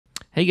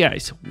Hey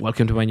guys,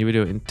 welcome to my new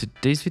video. In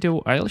today's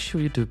video, I'll show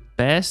you the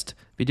best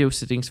video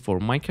settings for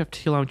Minecraft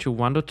TLauncher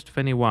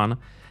 1.21,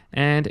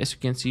 and as you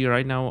can see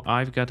right now,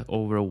 I've got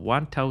over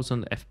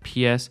 1000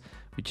 FPS,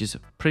 which is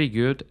pretty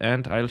good,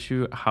 and I'll show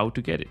you how to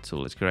get it. So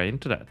let's get right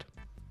into that.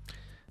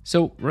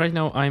 So right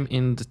now I'm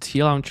in the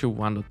TLauncher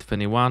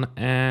 1.21,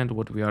 and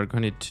what we are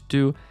going to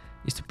do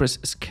is to press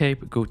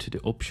escape, go to the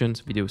options,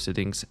 video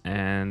settings,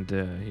 and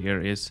here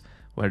is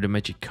where the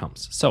magic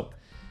comes. So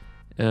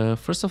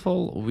first of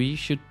all, we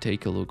should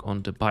take a look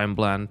on the biome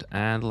blend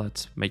and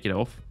let's make it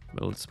off.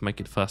 Well, let's make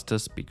it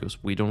fastest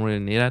because we don't really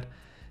need that.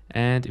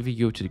 And if we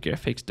go to the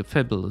graphics, the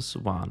fabulous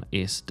one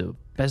is the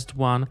best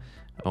one,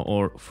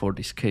 or for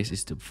this case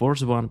is the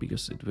worst one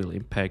because it will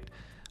impact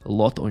a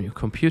lot on your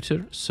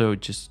computer. So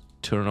just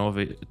turn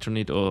that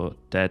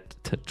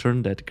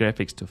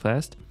graphics to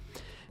fast.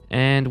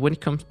 And when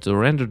it comes to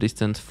render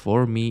distance,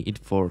 for me it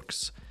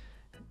works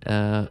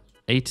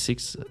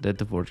 8.6.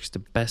 That works the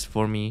best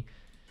for me.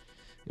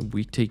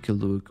 We take a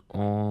look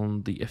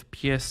on the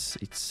FPS,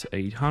 it's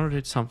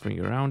 800,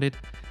 something around it,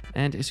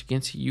 and as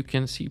you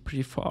can see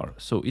pretty far,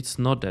 so it's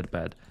not that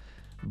bad.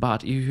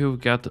 But if you've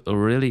got a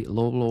really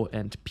low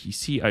end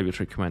PC, I would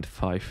recommend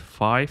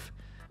 5.5,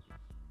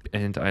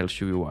 and I'll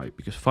show you why.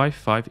 Because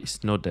 5.5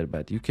 is not that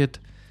bad. You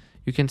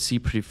can see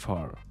pretty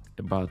far,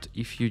 but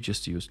if you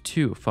just use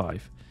 2.5,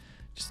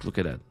 just look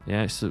at that.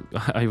 Yeah, so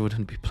I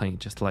wouldn't be playing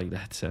just like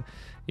that. So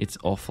it's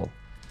awful.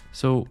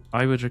 So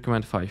I would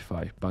recommend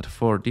 5.5, but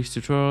for this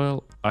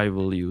tutorial I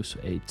will use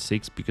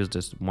 8.6 because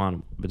that's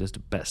the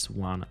best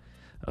one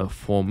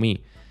for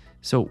me.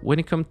 So when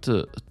it comes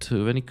to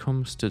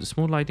the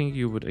smooth lighting,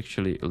 you would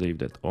actually leave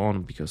that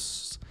on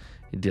because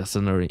it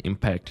doesn't really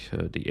impact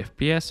the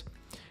FPS.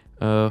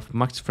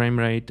 Max frame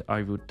rate,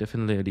 I would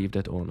definitely leave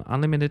that on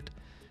unlimited.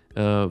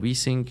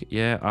 VSync,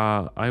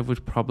 yeah, I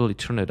would probably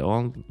turn it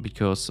on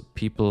because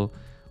people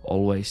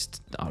always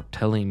are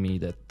telling me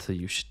that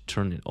you should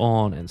turn it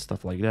on and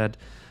stuff like that.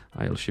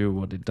 I'll show you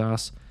what it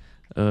does.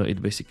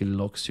 It basically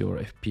locks your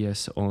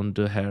FPS on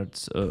the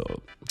hertz.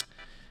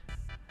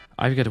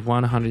 I've got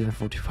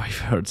 145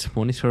 hertz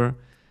monitor,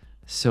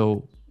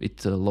 so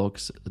it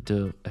locks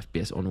the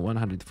FPS on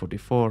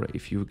 144.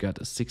 If you got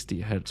a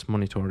 60 hertz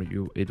monitor,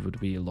 it would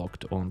be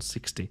locked on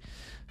 60.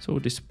 So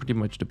this pretty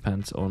much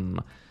depends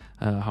on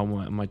how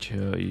much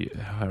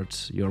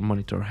hertz your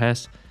monitor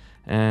has.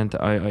 And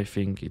I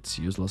think it's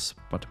useless,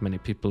 but many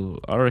people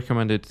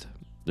recommends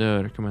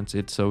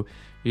it, so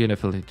you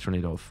definitely turn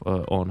it off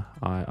on.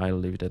 I'll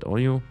leave that on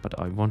you, but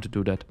I want to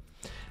do that.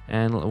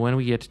 And when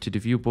we get to the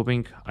view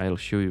bobbing, I'll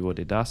show you what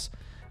it does.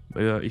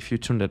 If you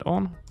turn that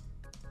on,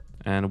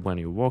 and when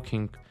you're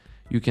walking,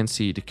 you can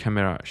see the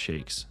camera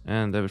shakes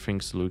and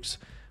everything looks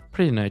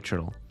pretty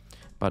natural.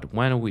 But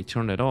when we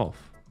turn it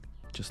off,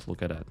 just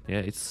look at that.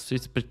 Yeah,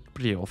 it's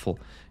pretty awful.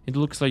 It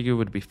looks like you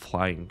would be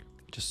flying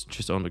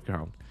just on the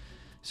ground.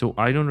 So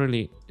I don't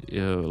really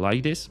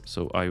like this,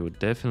 so I would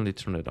definitely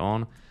turn it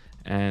on,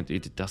 and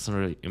it doesn't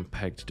really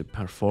impact the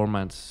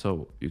performance,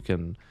 so you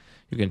can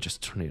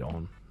just turn it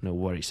on, no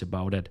worries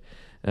about that.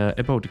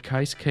 About the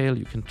key scale,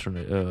 you can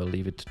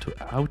leave it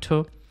to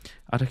auto,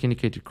 attack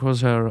indicator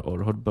crosshair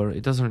or hotbar,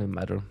 it doesn't really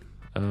matter.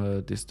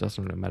 This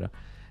doesn't really matter.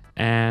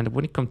 And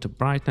when it comes to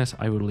brightness,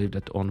 I will leave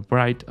that on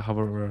bright.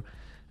 However,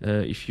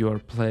 if you are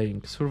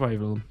playing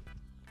survival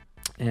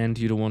and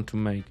you don't want to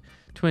make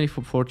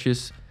 24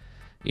 forges,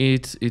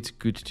 it's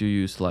good to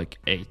use like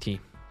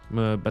 80,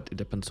 but it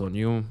depends on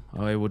you.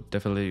 I would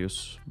definitely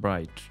use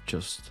bright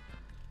just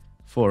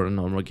for a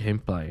normal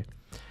gameplay.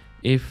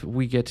 If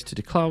we get to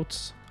the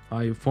clouds,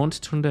 I won't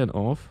turn that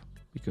off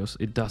because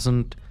it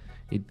doesn't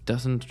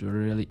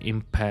really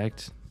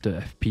impact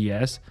the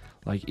FPS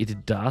like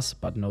it does,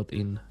 but not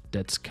in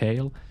that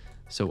scale.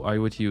 So I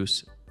would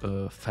use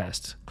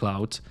fast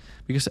clouds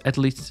because at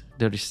least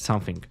there is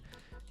something.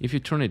 If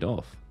you turn it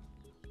off,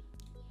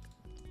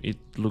 it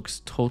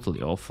looks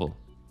totally awful.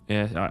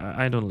 Yeah,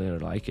 I don't really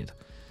like it.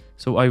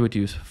 So I would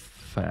use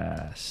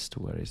fast.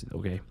 Where is it?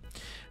 Okay.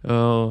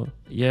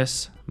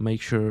 Yes,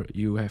 make sure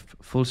you have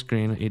full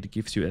screen. It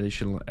gives you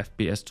additional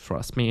FPS,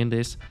 trust me in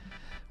this.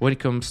 When it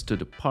comes to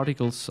the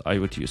particles, I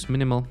would use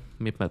minimal,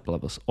 mid-map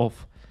levels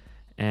off,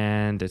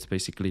 and that's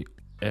basically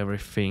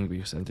everything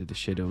because under the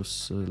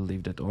shadows,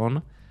 leave that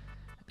on.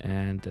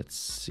 And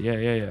that's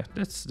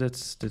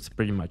that's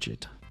pretty much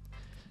it.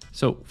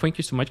 So thank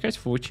you so much guys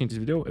for watching this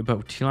video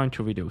about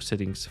TLauncher video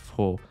settings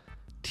for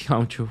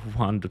TLauncher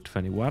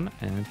 1.21,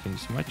 and thank you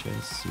so much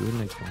and see you in the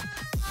next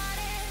one.